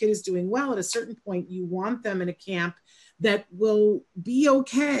it, if your kid is doing well at a certain point, you want them in a camp that will be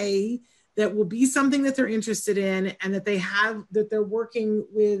okay, that will be something that they're interested in, and that they're working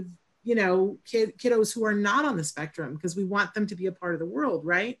with, you know, kiddos who are not on the spectrum, because we want them to be a part of the world,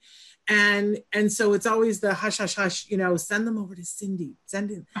 right? And so it's always the hush, hush, hush, you know, send them over to Cindy,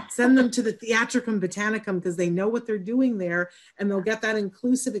 send them to the Theatricum Botanicum, because they know what they're doing there, and they'll get that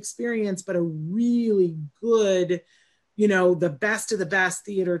inclusive experience, but a really good, you know, the best of the best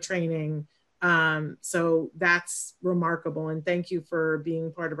theater training. So that's remarkable. And thank you for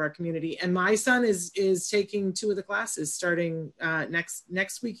being part of our community. And my son is taking 2 of the classes starting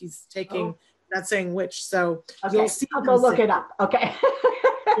next week. He's taking, not saying which, so you'll see. I'll go look it up. Okay.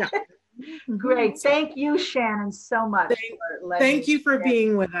 Yeah. Great. Thank you, Shannon, so much. Thank you for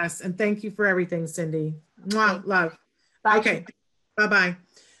being with us. And thank you for everything, Cindy. Mwah, love. Bye. Okay. Bye-bye.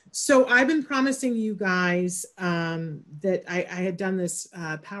 So I've been promising you guys that I had done this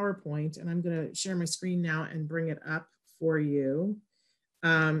PowerPoint, and I'm going to share my screen now and bring it up for you.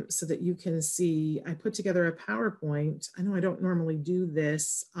 so that you can see. I put together a PowerPoint. I know I don't normally do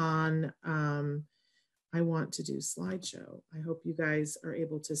this on, I want to do slideshow. I hope you guys are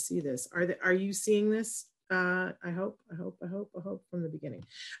able to see this. Are you seeing this? I hope from the beginning.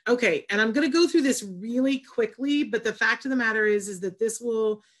 Okay, and I'm going to go through this really quickly, but the fact of the matter is that this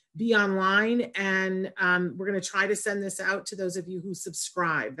will be online, and we're going to try to send this out to those of you who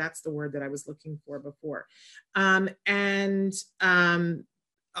subscribe. That's the word that I was looking for before.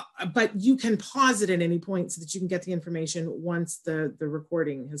 But you can pause it at any point so that you can get the information once the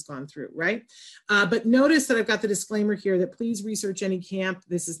recording has gone through, right? But notice that I've got the disclaimer here that please research any camp.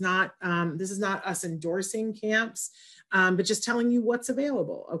 This is not us endorsing camps, but just telling you what's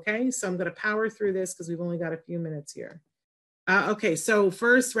available, okay? So I'm gonna power through this because we've only got a few minutes here. Okay, so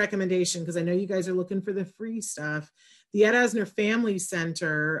first recommendation, because I know you guys are looking for the free stuff. The Ed Asner Family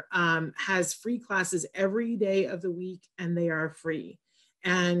Center has free classes every day of the week, and they are free.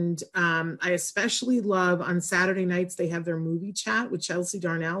 And I especially love on Saturday nights, they have their movie chat with Chelsea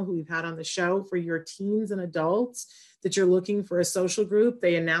Darnell, who we've had on the show, for your teens and adults that you're looking for a social group.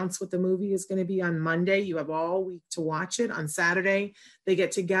 They announce what the movie is going to be on Monday. You have all week to watch it. On Saturday, they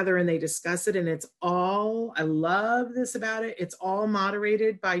get together and they discuss it. And it's all, I love this about it, it's all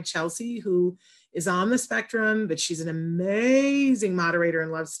moderated by Chelsea, who is on the spectrum, but she's an amazing moderator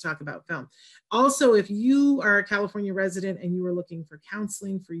and loves to talk about film. Also, if you are a California resident and you are looking for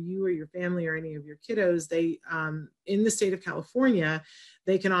counseling for you or your family or any of your kiddos, they, in the state of California,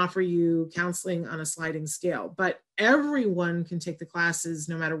 they can offer you counseling on a sliding scale. But everyone can take the classes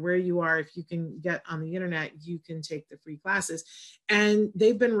no matter where you are. If you can get on the internet, you can take the free classes. And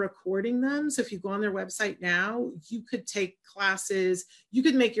they've been recording them. So if you go on their website now, you could take classes, you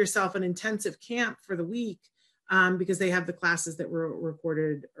could make yourself an intensive camp for the week, because they have the classes that were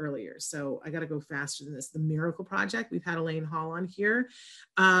recorded earlier. So I got to go faster than this. The Miracle Project, we've had Elaine Hall on here.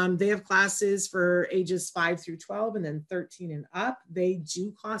 They have classes for ages 5 through 12 and then 13 and up. They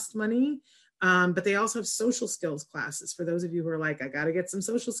do cost money, but they also have social skills classes for those of you who are like, I got to get some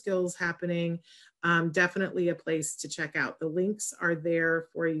social skills happening. Definitely a place to check out. The links are there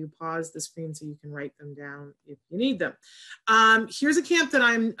for you. Pause the screen so you can write them down if you need them. Here's a camp that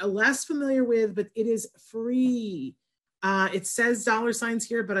I'm less familiar with, but it is free. It says $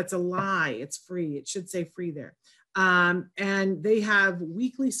 here, but it's a lie. It's free. It should say free there. And they have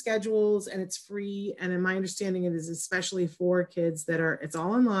weekly schedules and it's free. And in my understanding, it is especially for kids that are, it's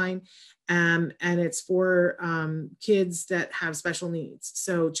all online, and it's for kids that have special needs.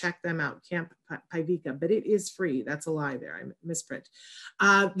 So check them out, Camp Pivika, but it is free. That's a lie there, I misprint.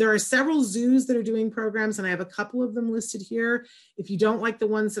 There are several zoos that are doing programs, and I have a couple of them listed here. If you don't like the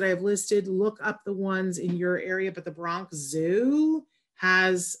ones that I have listed, look up the ones in your area, but the Bronx Zoo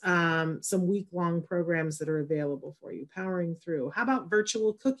has some week-long programs that are available for you, powering through. How about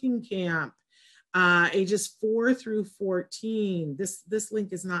virtual cooking camp, ages 4 through 14. This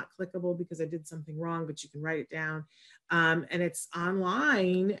link is not clickable because I did something wrong, but you can write it down. And it's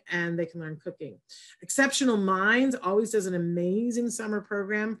online and they can learn cooking. Exceptional Minds always does an amazing summer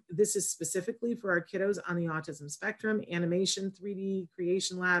program. This is specifically for our kiddos on the autism spectrum: animation, 3D,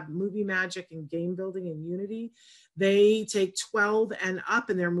 creation lab, movie magic, and game building in Unity. They take 12 and up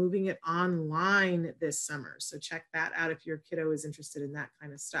and they're moving it online this summer. So check that out if your kiddo is interested in that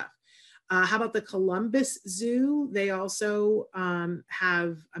kind of stuff. How about the Columbus Zoo? They also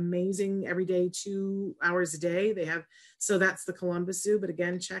have amazing every day, 2 hours a day. They have, so that's the Columbus Zoo, but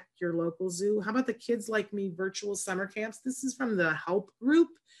again, check your local zoo. How about the Kids Like Me virtual summer camps? This is from the Help group.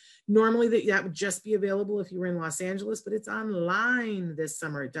 Normally that would just be available if you were in Los Angeles, but it's online this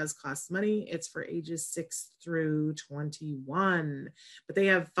summer. It does cost money. It's for ages 6 through 21, but they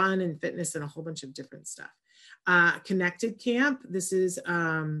have fun and fitness and a whole bunch of different stuff. Connected Camp. This is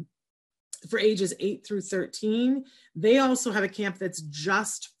for ages 8 through 13. They also have a camp that's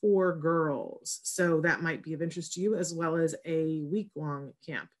just for girls. So that might be of interest to you, as well as a week-long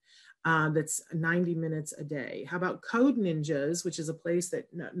camp that's 90 minutes a day. How about Code Ninjas, which is a place that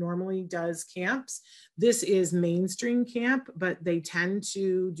normally does camps? This is mainstream camp, but they tend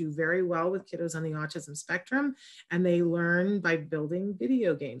to do very well with kiddos on the autism spectrum, and they learn by building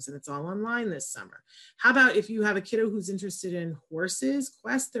video games, and it's all online this summer. How about if you have a kiddo who's interested in horses?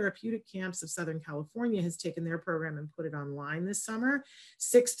 Quest Therapeutic Camps of Southern California has taken their program and put it online this summer,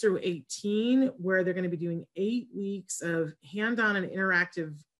 6 through 18, where they're going to be doing 8 weeks of hand-on and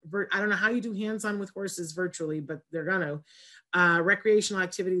interactive, I don't know how you do hands-on with horses virtually, but they're gonna, recreational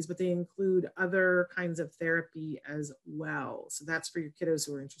activities, but they include other kinds of therapy as well. So that's for your kiddos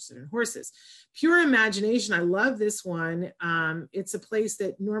who are interested in horses. Pure Imagination, I love this one. It's a place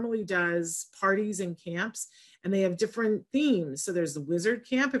that normally does parties and camps, and they have different themes. So there's the wizard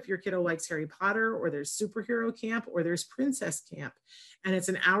camp if your kiddo likes Harry Potter, or there's superhero camp, or there's princess camp. And it's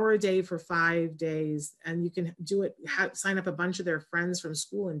an hour a day for 5 days. And you can do it, sign up a bunch of their friends from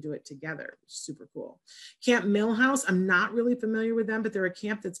school and do it together. Super cool. Camp Millhouse, I'm not really familiar with them, but they're a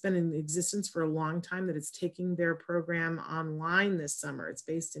camp that's been in existence for a long time that is taking their program online this summer. It's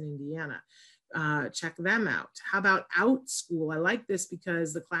based in Indiana. Check them out. How about Out School? I like this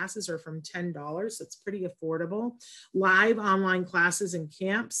because the classes are from $10, so it's pretty affordable. Live online classes and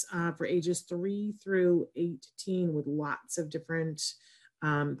camps for ages 3 through 18 with lots of different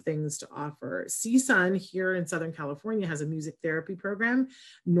things to offer. CSUN here in Southern California has a music therapy program.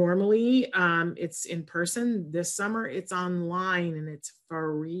 Normally it's in person. This summer it's online and it's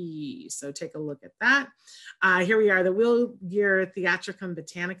free. So take a look at that. Here we are, the Will Gear Theatricum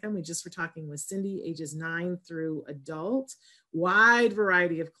Botanicum. We just were talking with Cindy, ages 9 through adult. Wide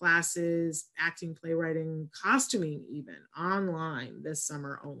variety of classes, acting, playwriting, costuming even, online this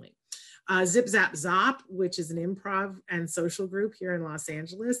summer only. Zip Zap Zop, which is an improv and social group here in Los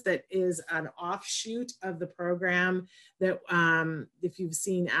Angeles that is an offshoot of the program that, if you've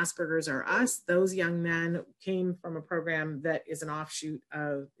seen Asperger's Are Us, those young men came from a program that is an offshoot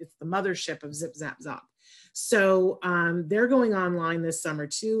of, it's the mothership of Zip Zap Zop. So they're going online this summer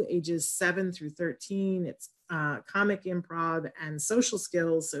too, ages 7 through 13. It's comic, improv, and social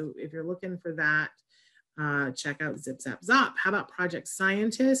skills. So if you're looking for that, check out Zip Zap Zop. How about Project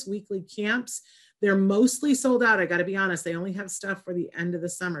Scientist, weekly camps? They're mostly sold out. I got to be honest, they only have stuff for the end of the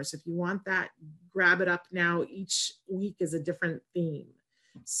summer. So if you want that, grab it up now. Each week is a different theme.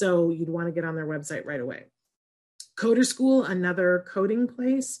 So you'd want to get on their website right away. Coder School, another coding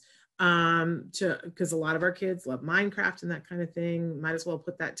place, because a lot of our kids love Minecraft and that kind of thing. Might as well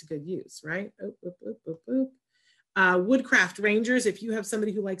put that to good use, right? Oop, oop, oop, oop, oop. Woodcraft Rangers, if you have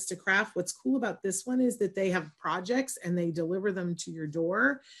somebody who likes to craft, what's cool about this one is that they have projects and they deliver them to your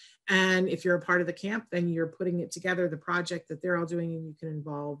door. And if you're a part of the camp, then you're putting it together, the project that they're all doing, and you can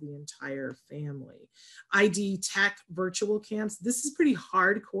involve the entire family. ID Tech virtual camps. This is pretty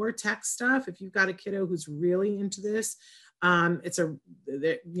hardcore tech stuff. If you've got a kiddo who's really into this,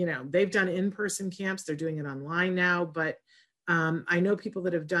 they've done in-person camps. They're doing it online now, but I know people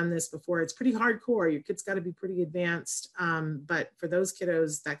that have done this before. It's pretty hardcore. Your kid's got to be pretty advanced. But for those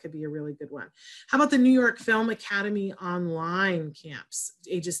kiddos, that could be a really good one. How about the New York Film Academy online camps,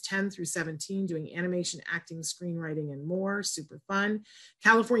 ages 10 through 17, doing animation, acting, screenwriting, and more. Super fun.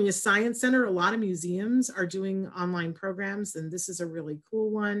 California Science Center, a lot of museums are doing online programs, and this is a really cool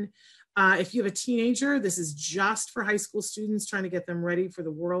one. If you have a teenager, this is just for high school students trying to get them ready for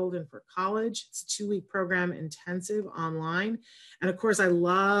the world and for college. It's a 2-week program, intensive online. And of course, I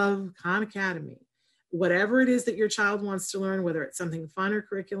love Khan Academy. Whatever it is that your child wants to learn, whether it's something fun or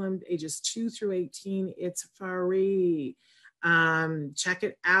curriculum, ages 2 through 18, it's free. Check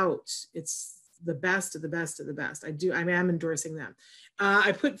it out. It's the best of the best of the best. I am endorsing them.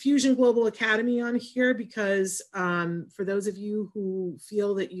 I put Fusion Global Academy on here because for those of you who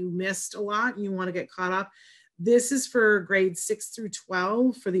feel that you missed a lot and you want to get caught up, this is for grades 6 through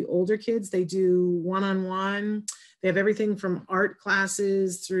 12. For the older kids, they do one-on-one. They have everything from art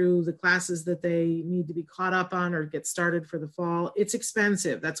classes through the classes that they need to be caught up on or get started for the fall. It's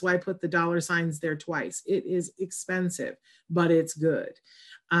expensive. That's why I put the $ there twice. It is expensive, but it's good.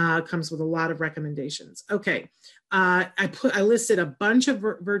 Comes with a lot of recommendations. Okay, I listed a bunch of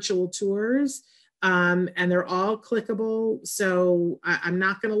virtual tours, and they're all clickable. So I'm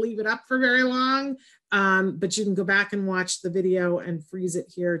not going to leave it up for very long, but you can go back and watch the video and freeze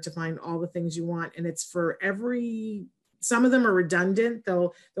it here to find all the things you want. And it's for some of them are redundant.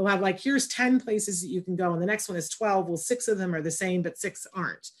 They'll have like, here's 10 places that you can go, and the next one is 12. Well, 6 of them are the same, but 6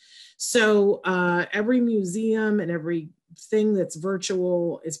 aren't. So every museum and every thing that's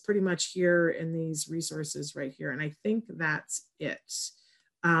virtual is pretty much here in these resources right here. And I think that's it.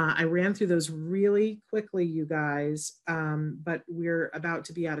 I ran through those really quickly, you guys, but we're about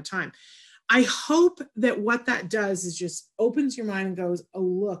to be out of time. I hope that what that does is just opens your mind and goes, oh,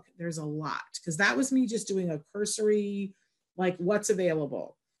 look, there's a lot. Because that was me just doing a cursory, like what's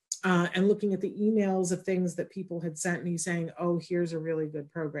available. And looking at the emails of things that people had sent me saying, oh, here's a really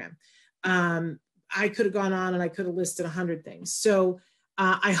good program. I could have gone on and I could have listed 100 things. So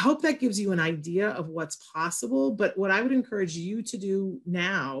I hope that gives you an idea of what's possible. But what I would encourage you to do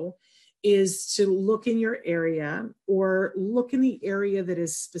now is to look in your area or look in the area that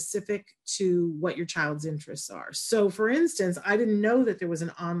is specific to what your child's interests are. So for instance, I didn't know that there was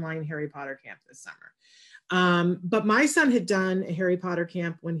an online Harry Potter camp this summer. But my son had done a Harry Potter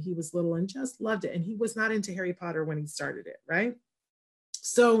camp when he was little and just loved it. And he was not into Harry Potter when he started it, right?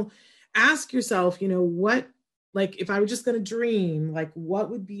 So ask yourself, what Like if I were just going to dream, like what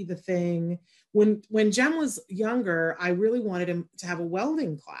would be the thing? When Jem was younger, I really wanted him to have a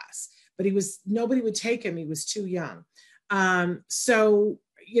welding class, but nobody would take him. He was too young. So,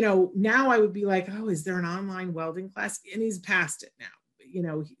 now I would be like, oh, is there an online welding class? And he's past it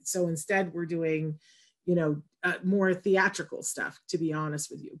now, so instead we're doing, more theatrical stuff, to be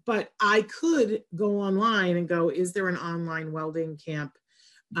honest with you. But I could go online and go, is there an online welding camp?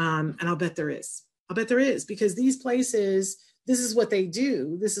 And I'll bet there is. Because these places, this is what they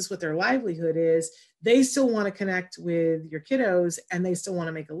do. This is what their livelihood is. They still want to connect with your kiddos and they still want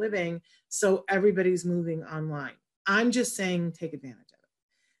to make a living. So everybody's moving online. I'm just saying, take advantage of it.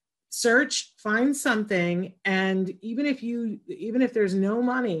 Search, find something. And even if there's no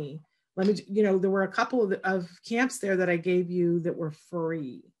money, there were a couple of camps there that I gave you that were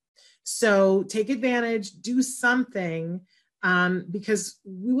free. So take advantage, do something, because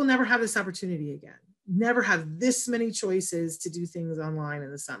we will never have this opportunity again. Never have this many choices to do things online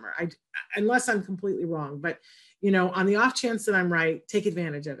in the summer. Unless I'm completely wrong, but on the off chance that I'm right, take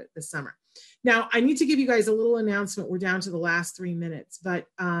advantage of it this summer. Now I need to give you guys a little announcement. We're down to the last 3 minutes, but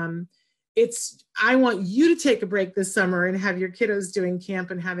I want you to take a break this summer and have your kiddos doing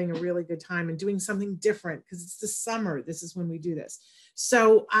camp and having a really good time and doing something different, because it's the summer. This is when we do this.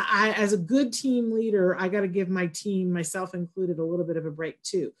 So I as a good team leader, I got to give my team, myself included, a little bit of a break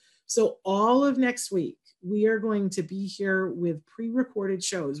too. So all of next week, we are going to be here with pre-recorded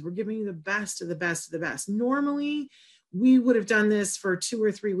shows. We're giving you the best of the best of the best. Normally, we would have done this for 2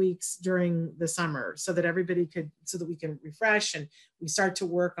 or 3 weeks during the summer so that we can refresh and we start to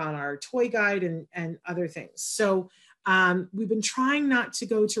work on our toy guide and other things. So we've been trying not to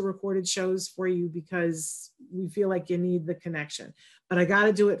go to recorded shows for you because we feel like you need the connection, but I got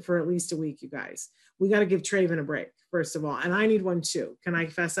to do it for at least a week, you guys. We got to give Traven a break, first of all, and I need one too. Can I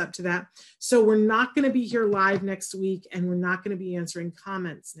fess up to that? So we're not going to be here live next week, and we're not going to be answering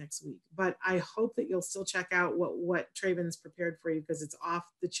comments next week, but I hope that you'll still check out what Traven's prepared for you, because it's off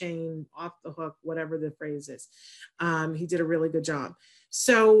the chain, off the hook, whatever the phrase is. He did a really good job.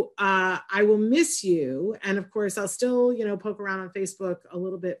 So I will miss you. And of course, I'll still, poke around on Facebook a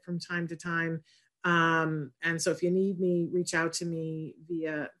little bit from time to time. And so if you need me, reach out to me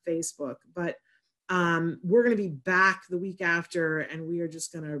via Facebook. But we're going to be back the week after, and we are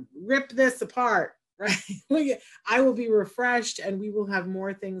just going to rip this apart, right? I will be refreshed, and we will have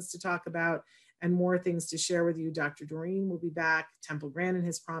more things to talk about and more things to share with you. Dr. Doreen will be back. Temple Grandin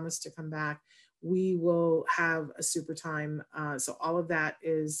has promised to come back. We will have a super time. So all of that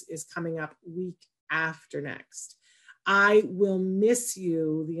is coming up week after next. I will miss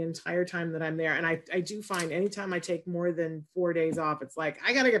you the entire time that I'm there. And I do find anytime I take more than 4 days off, it's like,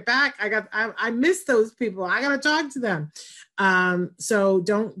 I got to get back. I miss those people. I got to talk to them. So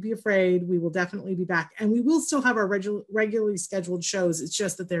don't be afraid. We will definitely be back, and we will still have our regularly scheduled shows. It's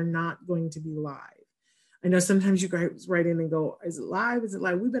just that they're not going to be live. I know sometimes you guys write in and go, is it live? Is it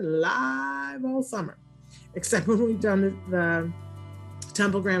live? We've been live all summer, except when we've done the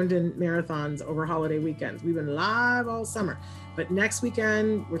Temple Grandin marathons over holiday weekends. We've been live all summer, but next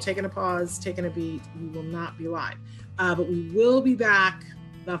weekend we're taking a pause, taking a beat. We will not be live, but we will be back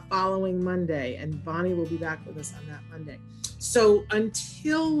the following Monday, and Bonnie will be back with us on that Monday. So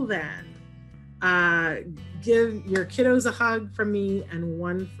until then, give your kiddos a hug from me and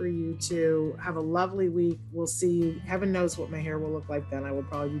one for you too. Have a lovely week. We'll see you. Heaven knows what my hair will look like then. I will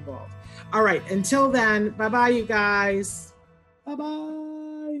probably be bald. All right. Until then, bye-bye, you guys. Bye-bye.